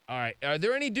All right. Are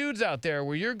there any dudes out there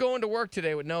where you're going to work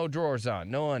today with no drawers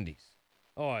on, no undies?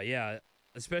 Oh, yeah.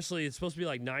 Especially, it's supposed to be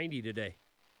like 90 today.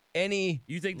 Any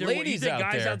ladies out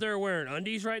guys there? out there are wearing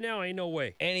undies right now? Ain't no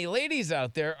way. Any ladies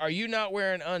out there, are you not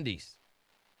wearing undies?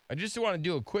 I just want to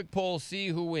do a quick poll, see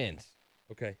who wins.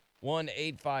 Okay.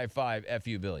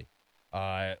 1-855-FU-Billy.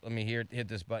 Let me hit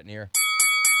this button here.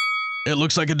 It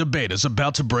looks like a debate is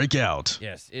about to break out.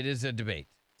 Yes, it is a debate.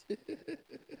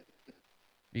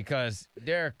 Because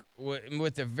Derek,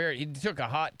 he took a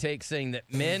hot take saying that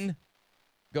men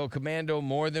go commando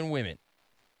more than women.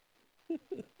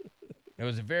 It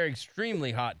was a very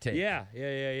extremely hot take. Yeah,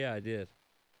 I did.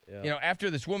 Yeah. You know, after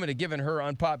this woman had given her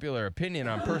unpopular opinion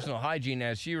on personal hygiene,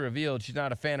 as she revealed she's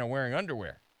not a fan of wearing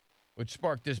underwear, which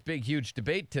sparked this big, huge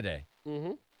debate today. Mm-hmm.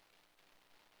 Let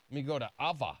me go to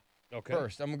Ava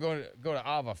first. I'm going to go to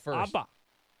Ava first.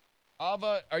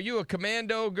 Ava, are you a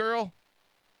commando girl?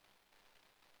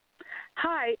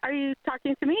 Hi, are you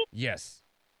talking to me? Yes.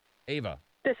 Ava.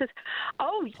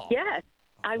 Yes.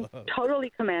 I'm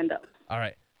totally commando. All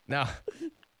right. Now,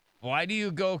 why do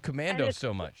you go commando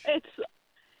so much?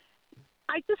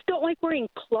 I just don't like wearing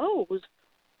clothes.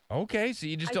 Okay, so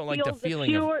you just don't like the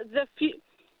feeling of...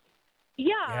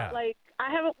 Yeah, like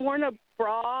I haven't worn a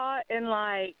bra in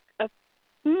like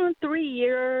 3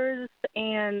 years,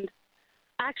 and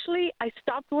actually I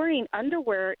stopped wearing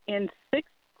underwear in 6th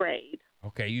grade.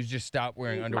 Okay, you just stopped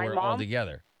wearing underwear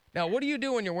altogether. Now, what do you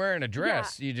do when you're wearing a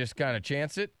dress? You just kind of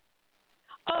chance it?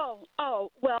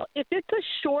 Well, if it's a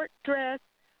short dress,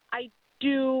 I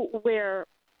do wear,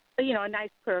 a nice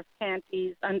pair of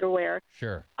panties, underwear.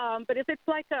 Sure. But if it's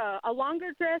like a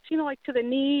longer dress, like to the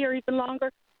knee or even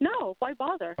longer, no, why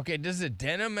bother? Okay, does the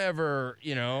denim ever,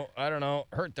 I don't know,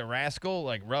 hurt the rascal,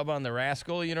 like rub on the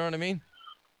rascal, you know what I mean?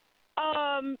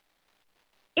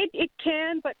 It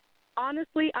can, but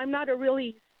honestly, I'm not a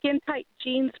really skin-tight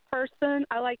jeans person.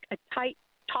 I like a tight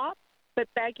top, but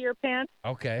baggier pants.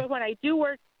 Okay. But when I do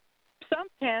wear some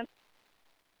pants,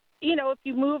 if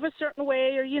you move a certain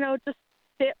way or, just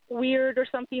sit weird or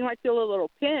something, you might feel a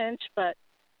little pinch, but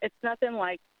it's nothing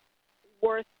like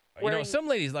worth wearing. Some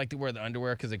ladies like to wear the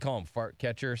underwear because they call them fart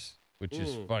catchers, which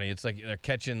is funny. It's like they're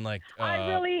catching like... I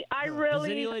really... Does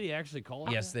any lady actually call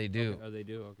it? Yes, they do. Okay. Oh, they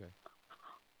do? Okay.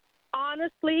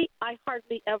 Honestly, I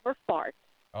hardly ever fart.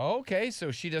 Okay, so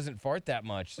she doesn't fart that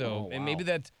much. So and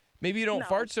maybe you don't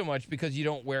fart so much because you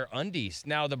don't wear undies.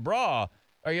 Now the bra,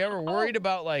 are you ever worried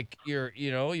about like your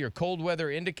cold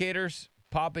weather indicators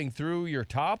popping through your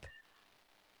top?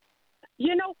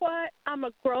 You know what? I'm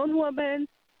a grown woman.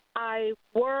 I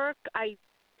work. I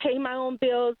pay my own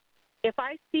bills. If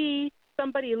I see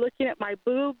somebody looking at my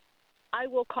boobs, I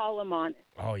will call them on it.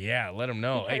 Oh yeah, let them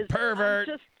know. Because hey, pervert!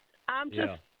 I'm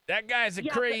just that guy's a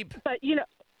creep. But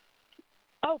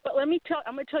but I'm going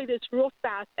to tell you this real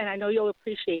fast, and I know you'll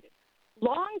appreciate it.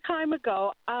 Long time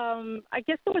ago, I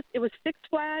guess it was Six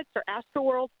Flags or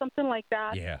Astroworld, something like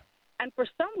that. Yeah. And for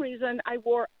some reason, I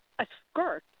wore a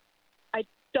skirt. I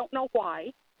don't know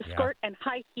why. A skirt and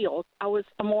high heels. I was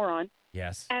a moron.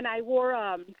 Yes. And I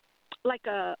wore like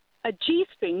a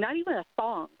G-string, not even a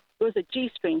thong. It was a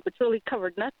G-string, which really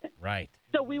covered nothing. Right.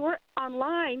 So we were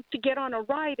online to get on a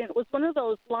ride, and it was one of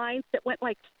those lines that went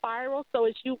like spiral. So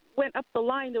as you went up the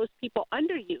line, there was people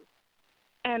under you.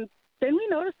 And then we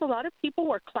noticed a lot of people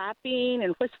were clapping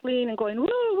and whistling and going, woo,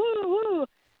 woo, woo.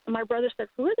 And my brother said,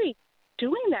 who are they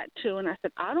doing that to? And I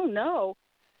said, I don't know.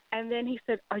 And then he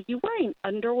said, are you wearing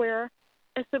underwear?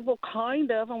 I said, well,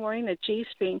 kind of. I'm wearing a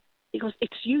G-string. He goes,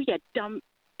 it's you dummy.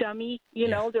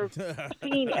 They're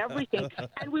seeing everything.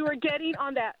 And we were getting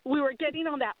on that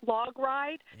log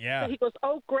ride. Yeah. So he goes,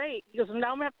 oh, great. He goes,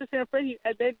 now I'm going to have to sit in front of you.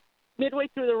 And then midway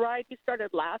through the ride, he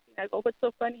started laughing. I go, what's so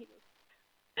funny?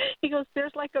 He goes,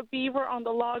 there's like a beaver on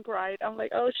the log ride. I'm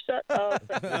like, oh, shut up.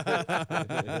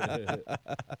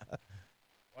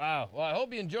 Wow. Well, I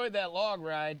hope you enjoyed that log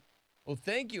ride. Well,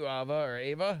 thank you,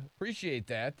 Ava. Appreciate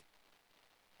that.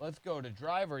 Let's go to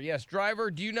Driver. Yes, Driver,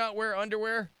 do you not wear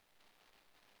underwear?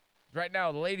 Right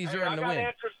now, the ladies are in the wind. I got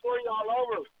answers for you all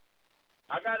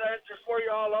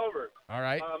over. All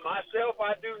right. Myself,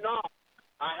 I do not.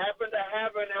 I happen to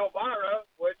have an Elvira,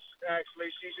 which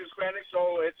actually she's Hispanic,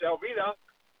 so it's Elvita.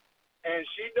 And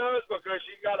she does because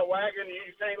she got a wagon.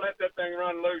 You can't let that thing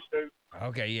run loose, dude.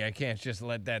 Okay, yeah, I can't just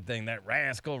let that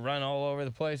rascal run all over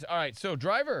the place. All right, so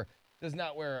Driver does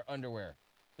not wear underwear.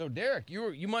 So, Derek,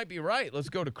 you might be right. Let's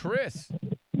go to Chris.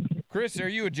 Chris, are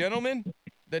you a gentleman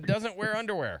that doesn't wear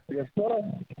underwear? Yes, sir.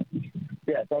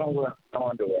 Yes, I don't wear no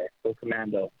underwear. Go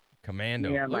commando.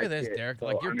 Commando. Yeah, Look at this, Derek.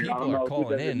 Like your people are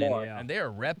calling in and they are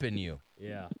repping you.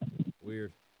 Yeah.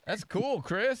 Weird. That's cool,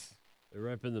 Chris. They're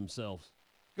repping themselves.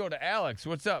 Go to Alex.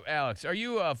 What's up, Alex? Are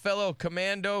you a fellow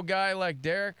commando guy like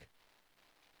Derek?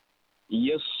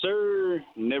 Yes, sir.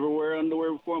 Never wear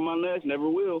underwear before my legs. Never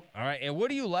will. All right. And what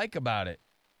do you like about it?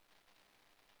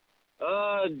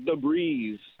 The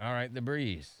breeze. All right, the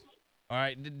breeze. All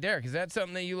right, Derek, is that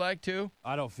something that you like too?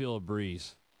 I don't feel a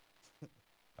breeze.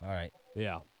 All right.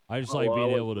 Yeah. I just Oh, like I being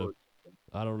like able to, it.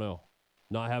 I don't know,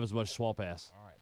 not have as much swamp ass. All right.